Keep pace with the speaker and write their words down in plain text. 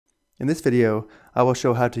In this video, I will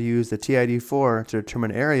show how to use the TI-84 to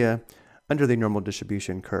determine area under the normal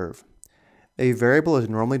distribution curve. A variable is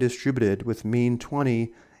normally distributed with mean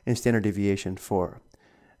 20 and standard deviation 4.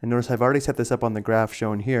 And notice I've already set this up on the graph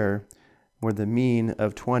shown here, where the mean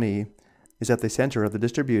of 20 is at the center of the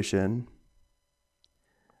distribution,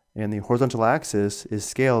 and the horizontal axis is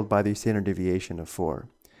scaled by the standard deviation of 4.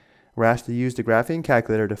 We're asked to use the graphing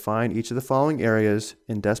calculator to find each of the following areas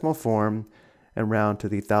in decimal form and round to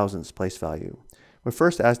the thousandths place value. We're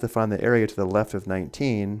first asked to find the area to the left of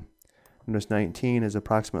 19. Notice 19 is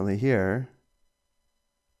approximately here.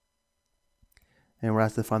 And we're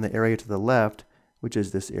asked to find the area to the left, which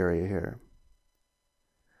is this area here.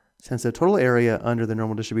 Since the total area under the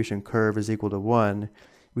normal distribution curve is equal to 1,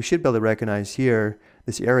 we should be able to recognize here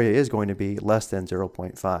this area is going to be less than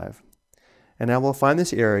 0.5. And now we'll find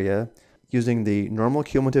this area using the normal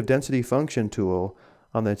cumulative density function tool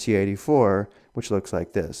on the TI-84, which looks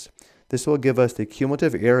like this. This will give us the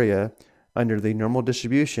cumulative area under the normal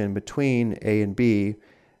distribution between A and B,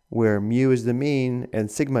 where mu is the mean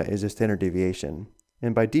and sigma is the standard deviation.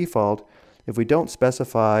 And by default, if we don't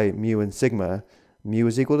specify mu and sigma, mu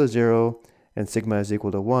is equal to 0 and sigma is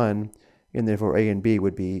equal to 1, and therefore A and B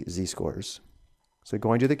would be z-scores. So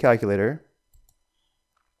going to the calculator,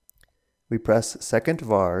 we press second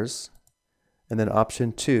vars, and then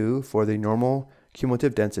option 2 for the normal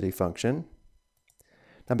cumulative density function.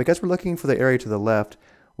 Now because we're looking for the area to the left,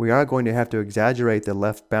 we are going to have to exaggerate the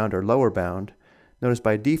left bound or lower bound. Notice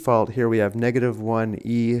by default here we have negative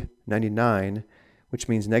 1e99, which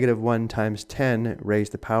means negative 1 times 10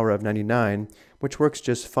 raised to the power of 99, which works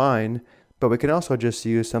just fine, but we can also just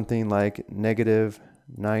use something like negative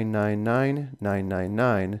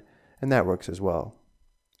 999,999, and that works as well.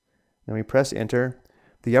 Then we press enter.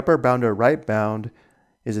 The upper bound or right bound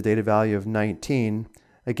is a data value of 19,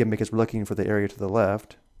 again because we're looking for the area to the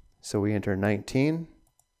left. So we enter 19,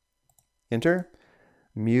 enter.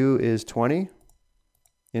 Mu is 20,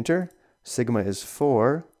 enter. Sigma is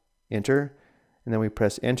 4, enter. And then we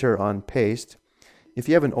press enter on paste. If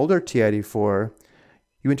you have an older TI-84,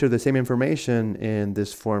 you enter the same information in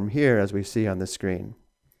this form here as we see on the screen.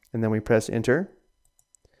 And then we press enter.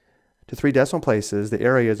 To 3 decimal places, the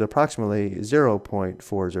area is approximately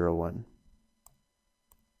 0.401.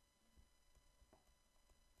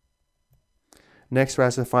 Next, we're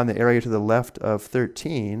asked to find the area to the left of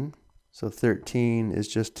 13. So 13 is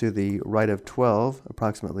just to the right of 12,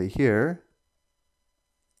 approximately here.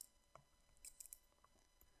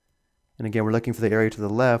 And again, we're looking for the area to the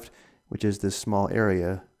left, which is this small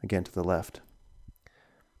area, again to the left.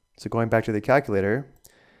 So going back to the calculator,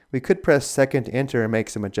 we could press second enter and make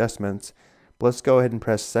some adjustments, but let's go ahead and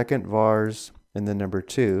press second vars and then number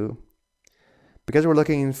 2. Because we're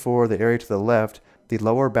looking for the area to the left, the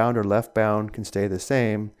lower bound or left bound can stay the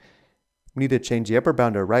same. We need to change the upper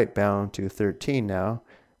bound or right bound to 13 now,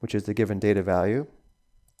 which is the given data value.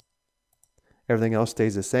 Everything else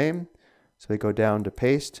stays the same, so we go down to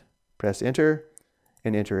paste, press enter,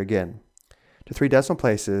 and enter again. To 3 decimal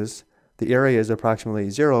places, the area is approximately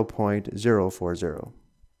 0.040.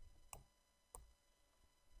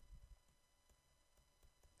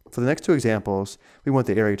 For the next 2 examples, we want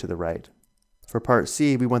the area to the right. For part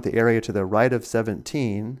C, we want the area to the right of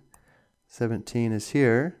 17. 17 is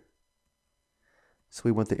here. So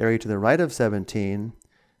we want the area to the right of 17,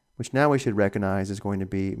 which now we should recognize is going to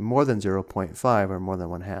be more than 0.5 or more than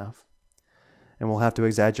 1/2. And we'll have to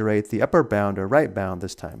exaggerate the upper bound or right bound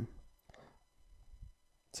this time.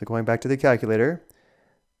 So going back to the calculator,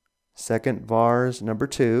 second vars number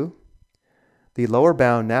 2. The lower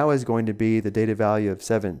bound now is going to be the data value of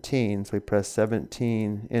 17, so we press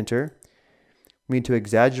 17, enter. We need to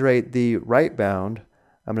exaggerate the right bound.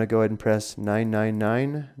 I'm going to go ahead and press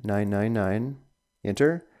 999,999,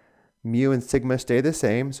 enter. Mu and sigma stay the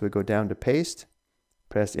same, so we go down to paste,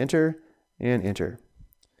 press enter, and enter.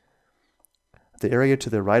 The area to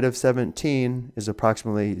the right of 17 is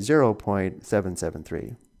approximately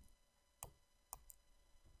 0.773.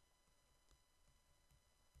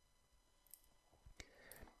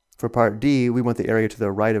 For part D, we want the area to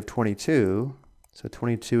the right of 22. So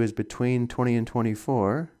 22 is between 20 and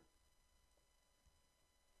 24.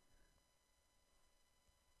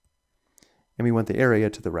 And we want the area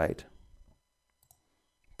to the right.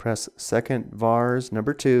 Press second vars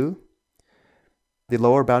number 2. The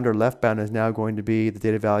lower bound or left bound is now going to be the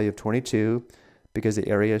data value of 22 because the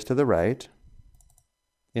area is to the right.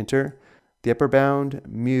 Enter. The upper bound,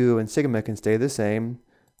 mu, and sigma can stay the same.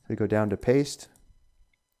 So we go down to paste,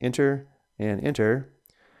 enter, and enter,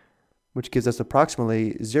 which gives us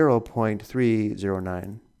approximately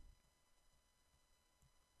 0.309.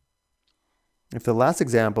 And for the last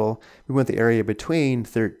example, we want the area between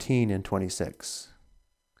 13 and 26.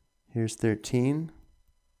 Here's 13,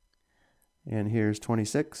 and here's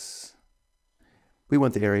 26. We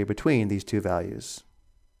want the area between these two values,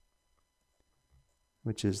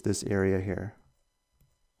 which is this area here.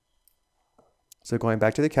 So going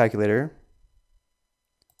back to the calculator,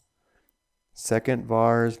 second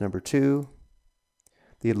var is number 2.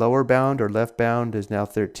 The lower bound or left bound is now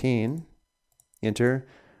 13. Enter.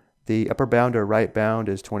 The upper bound or right bound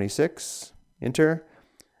is 26. Enter.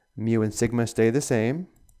 Mu and sigma stay the same.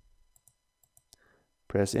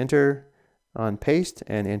 Press enter on paste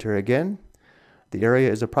and enter again. The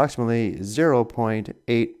area is approximately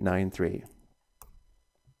 0.893.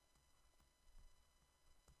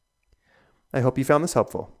 I hope you found this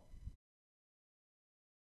helpful.